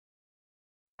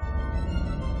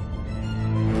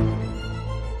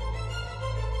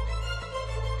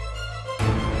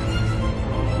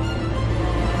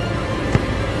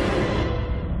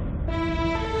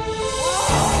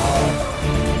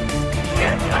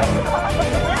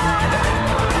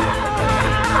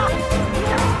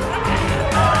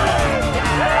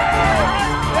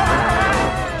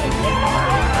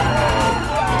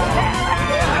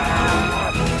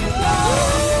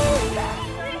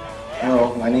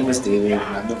name is David, and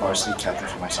I'm the varsity captain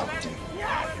for my soccer team.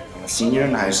 I'm a senior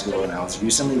in high school, and I was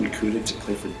recently recruited to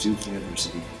play for Duke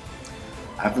University.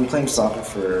 I've been playing soccer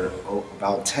for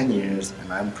about 10 years,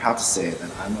 and I'm proud to say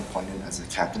that I'm appointed as a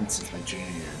captain since my junior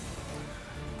year.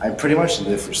 I pretty much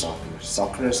live for soccer.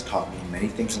 Soccer has taught me many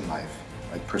things in life,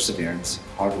 like perseverance,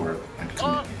 hard work, and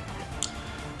commitment.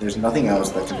 There's nothing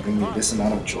else that can bring me this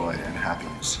amount of joy and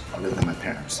happiness other than my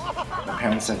parents. My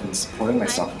parents have been supporting my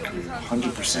soccer career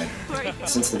 100%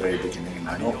 since the very beginning, and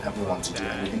I don't ever want to do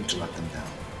anything to let them down.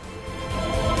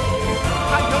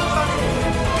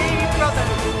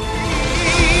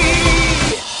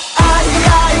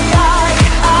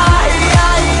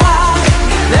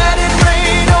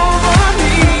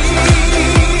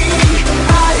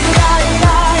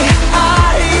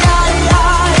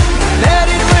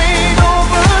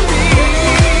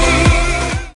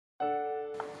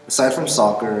 Aside from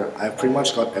soccer, I've pretty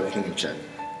much got everything in check.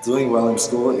 Doing well in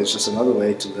school is just another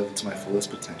way to live to my fullest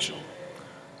potential.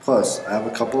 Plus, I have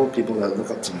a couple of people that look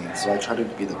up to me, so I try to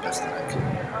be the best that I can.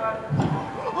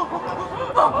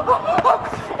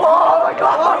 Oh my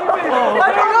god!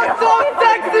 I think I'm so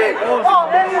sexy!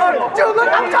 Dude, look,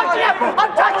 I'm touching him!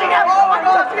 I'm touching him! I'm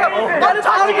touching him! I'm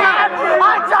touching him!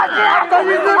 I'm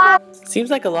touching him! Seems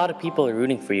like a lot of people are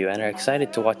rooting for you and are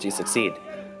excited to watch you succeed.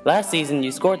 Last season,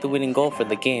 you scored the winning goal for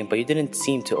the game, but you didn't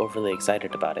seem too overly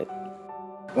excited about it.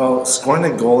 Well, scoring the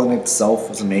goal in itself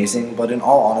was amazing, but in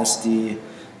all honesty,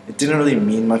 it didn't really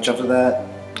mean much after that.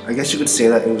 I guess you could say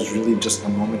that it was really just a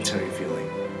momentary feeling.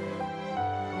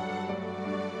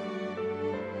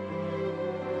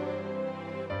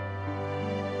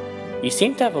 You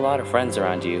seem to have a lot of friends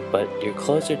around you, but you're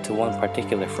closer to one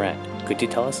particular friend. Could you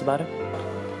tell us about him?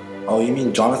 Oh, you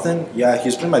mean Jonathan? Yeah,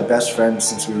 he's been my best friend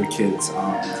since we were kids.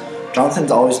 Jonathan's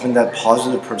always been that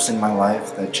positive person in my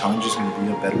life that challenges me to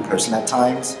be a better person at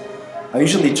times. I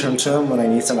usually turn to him when I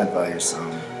need some advice.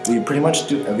 We pretty much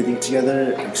do everything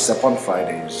together except on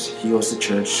Fridays. He goes to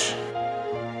church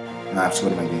and I have to go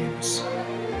to my games.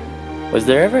 Was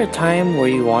there ever a time where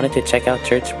you wanted to check out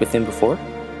church with him before?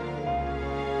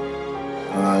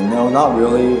 No, not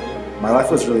really. My life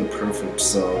was really perfect,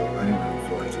 so I didn't really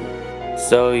feel like it.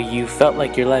 So you felt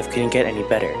like your life couldn't get any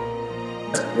better?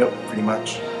 Yep, pretty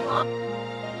much.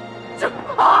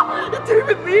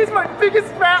 David Lee is my biggest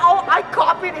fan. Oh, I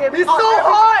copied him. He's so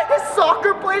hot. His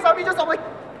soccer plays. I'm like,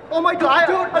 oh my god,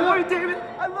 dude, I love you, David.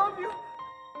 I love you.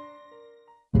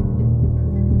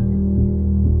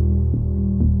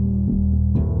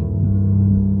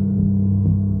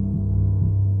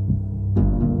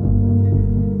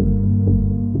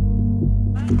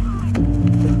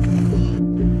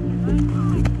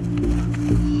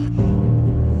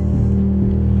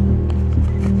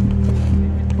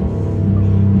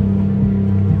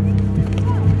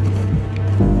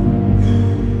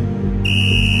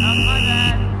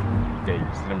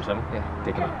 Yeah,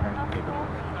 take it out. Okay, go.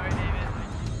 Sorry, David.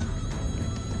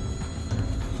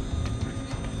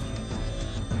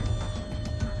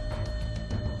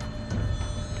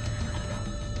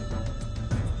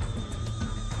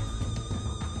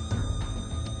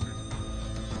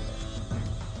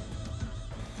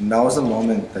 And that was a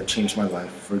moment that changed my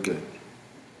life for good.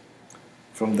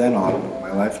 From then on,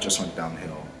 my life just went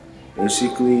downhill.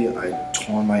 Basically, I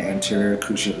tore my anterior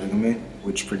cruciate ligament,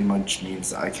 which pretty much means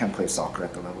that I can't play soccer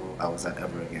at the level I was at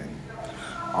ever again.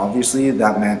 Obviously,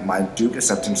 that meant my Duke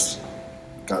acceptance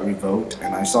got revoked,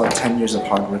 and I saw 10 years of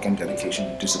hard work and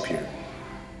dedication disappear.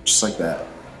 Just like that.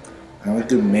 I went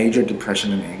through major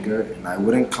depression and anger, and I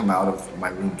wouldn't come out of my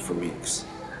room for weeks.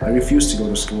 I refused to go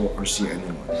to school or see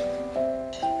anyone.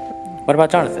 What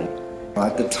about Jonathan?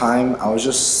 At the time, I was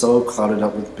just so clouded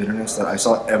up with bitterness that I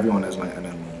saw everyone as my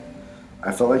enemy.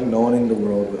 I felt like no one in the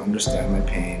world would understand my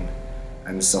pain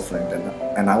and suffering,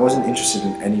 and I wasn't interested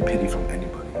in any pity from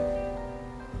anybody.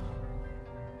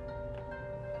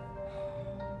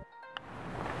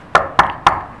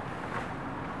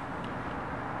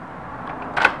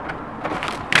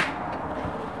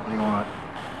 What do you want?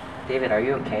 David, are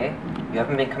you okay? You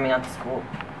haven't been coming out to school.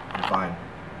 I'm fine.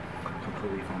 I'm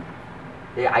completely fine.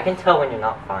 Yeah, I can tell when you're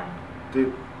not fine.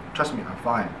 Dude, trust me, I'm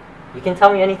fine. You can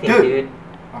tell me anything, dude.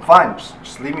 I'm fine.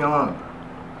 Just leave me alone.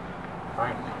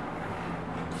 Fine.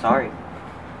 Sorry.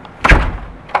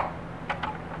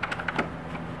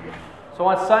 So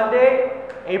on Sunday,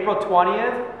 April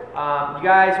 20th, you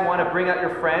guys want to bring out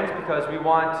your friends because we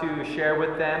want to share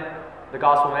with them the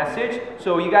gospel message.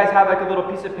 So you guys have like a little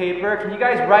piece of paper. Can you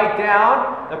guys write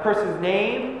down the person's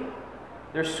name,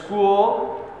 their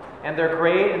school, and their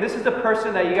grade? And this is the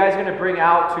person that you guys are going to bring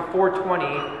out to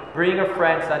 420, Bring a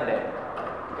Friend Sunday.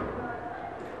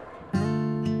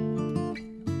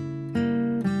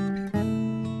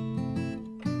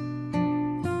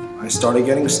 started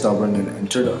getting stubborn and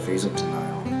entered a phase of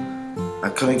denial. I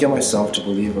couldn't get myself to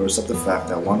believe or accept the fact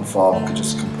that one fall could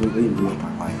just completely ruin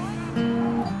my life.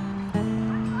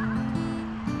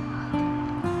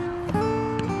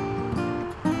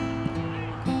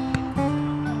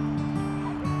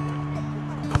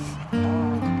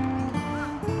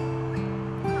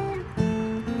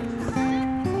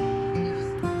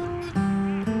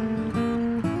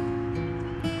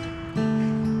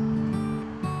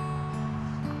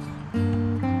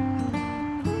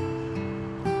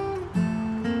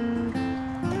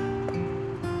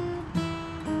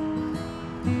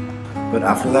 But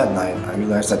after that night, I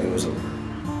realized that it was over.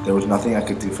 There was nothing I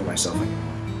could do for myself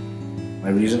anymore. My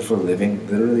reason for living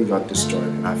literally got destroyed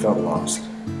and I felt lost,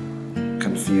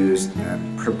 confused,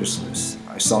 and purposeless.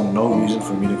 I saw no reason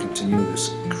for me to continue this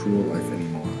cruel life anymore.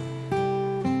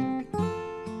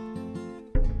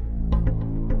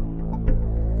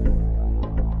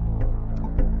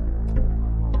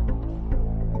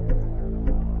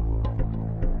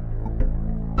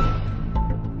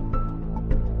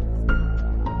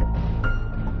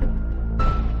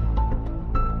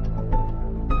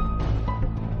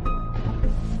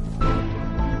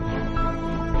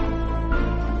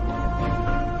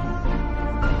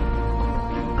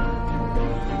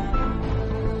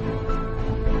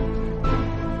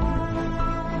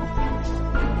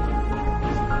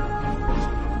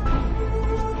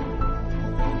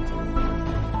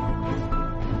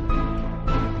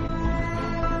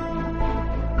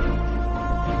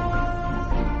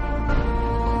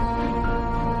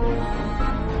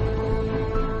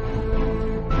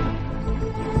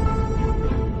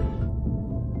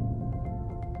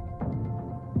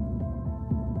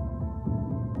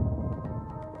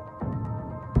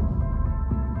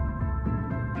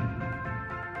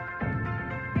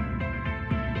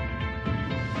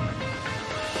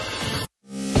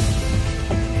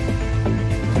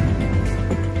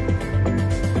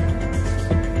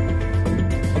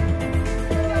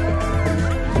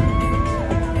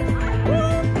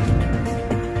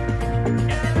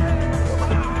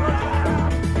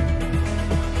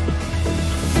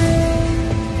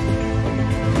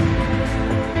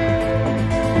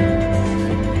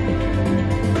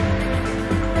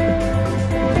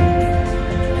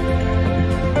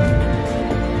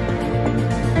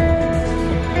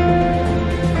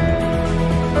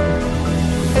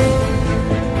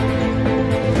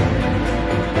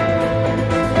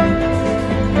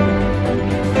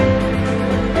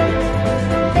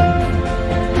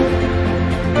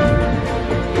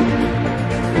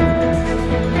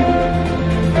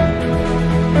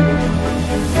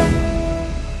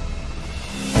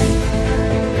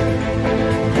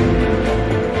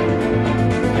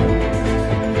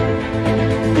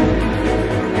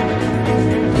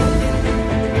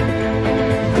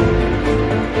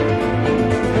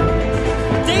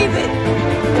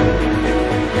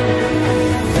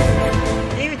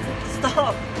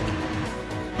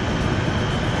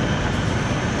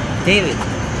 David,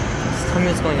 just tell me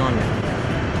what's going on,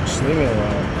 man. Just leave me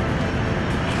alone.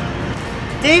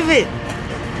 David!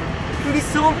 It would be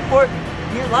so important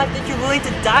in your life that you're willing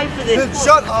to die for this. Dude,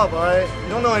 shut up, alright? You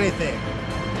don't know anything.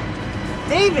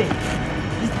 David!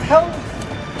 Just tell me.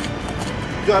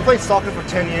 Dude, I played soccer for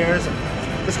 10 years, and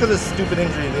just because of this stupid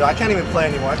injury, dude, I can't even play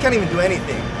anymore. I can't even do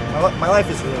anything. My life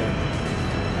is ruined.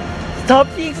 Stop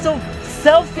being so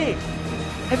selfish!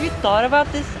 Have you thought about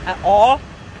this at all?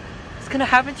 It's gonna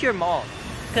happen to your mom.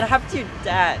 It's gonna happen to your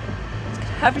dad. It's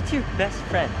gonna happen to your best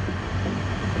friend.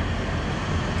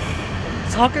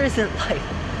 Soccer isn't life,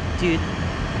 dude.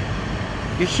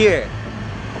 You're here.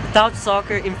 Without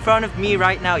soccer in front of me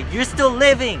right now, you're still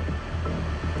living.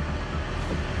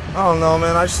 I don't know,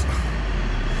 man. I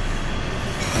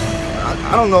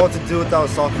don't know what to do without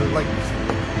soccer. Like,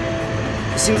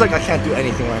 it seems like I can't do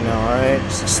anything right now, alright?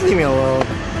 Just leave me alone.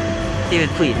 David,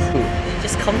 please.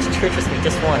 Just come to church with me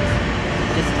just once.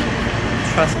 Just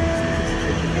trust me.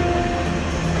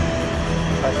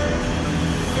 Trust me.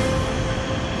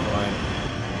 Fine.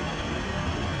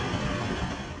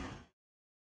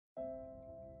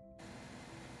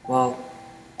 Well,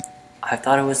 I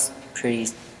thought it was pretty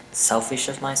selfish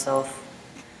of myself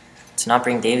to not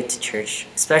bring David to church,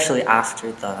 especially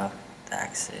after the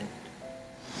accident.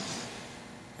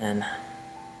 And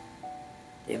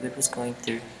David was going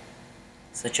through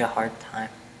such a hard time.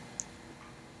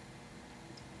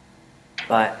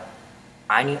 But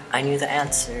I knew the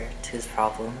answer to his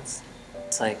problems.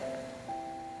 It's like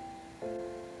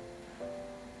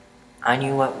I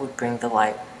knew what would bring the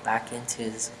light back into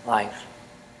his life.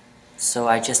 So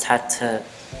I just had to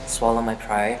swallow my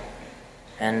pride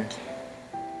and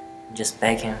just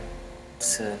beg him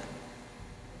to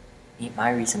meet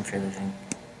my reason for living,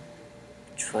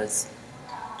 which was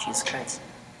Jesus Christ.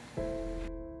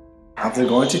 After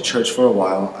going to church for a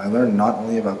while, I learned not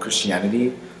only about Christianity,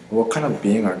 but what kind of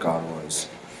being our God was.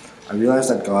 I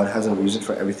realized that God has a reason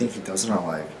for everything He does in our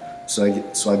life, so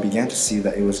I began to see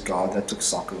that it was God that took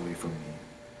soccer away from me.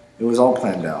 It was all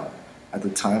planned out. At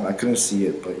the time, I couldn't see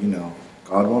it, but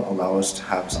God won't allow us to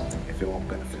have something if it won't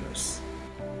benefit us.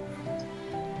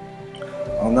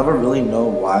 I'll never really know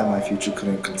why my future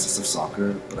couldn't consist of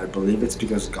soccer, but I believe it's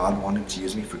because God wanted to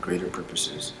use me for greater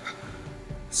purposes.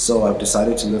 So I've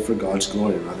decided to live for God's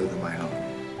glory rather than my own.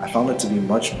 I found it to be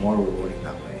much more rewarding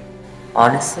that way.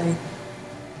 Honestly,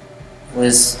 it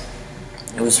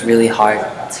was really hard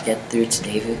to get through to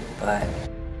David, but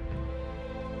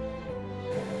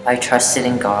I trusted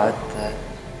in God that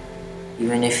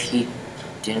even if he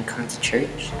didn't come to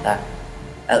church, that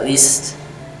at least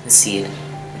the seed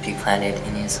would be planted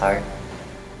in his heart.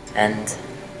 And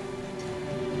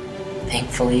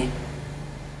thankfully,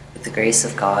 with the grace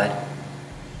of God,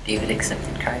 David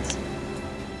accepted Christ.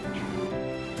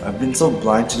 I've been so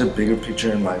blind to the bigger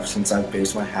picture in life since I've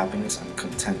based my happiness and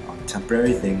content on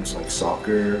temporary things like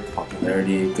soccer,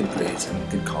 popularity, good grades, and a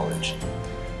good college.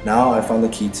 Now I found the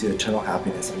key to eternal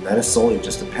happiness, and that is solely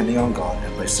just depending on God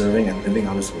and by serving and living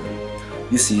out His Word.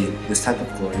 You see, this type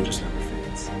of glory just never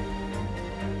fades.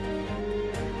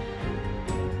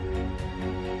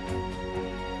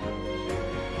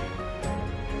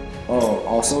 Oh,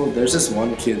 also, there's this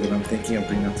one kid that I'm thinking of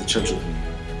bringing up to church with me.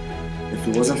 If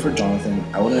it wasn't for Jonathan,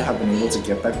 I wouldn't have been able to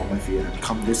get back on my feet and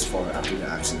come this far after the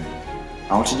accident.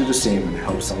 I want to do the same and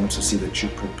help someone to see the true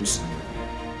purpose in living.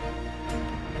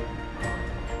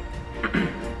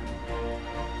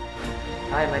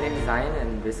 Hi, my name is Dianne,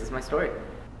 and this is my story.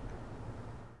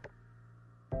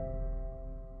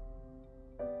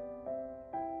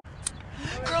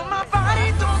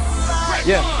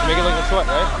 Yeah, make it look like sweat,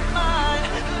 right?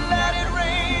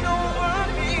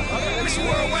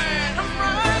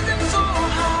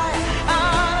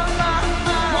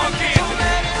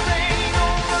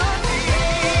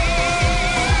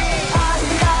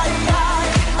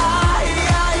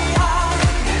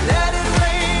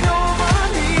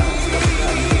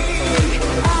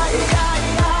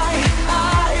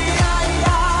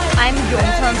 I'm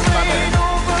Yongsun's mother.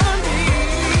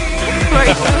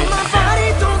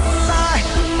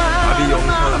 I'll be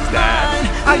Yongsun's dad.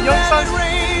 I'm Yongsun's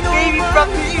baby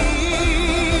brother.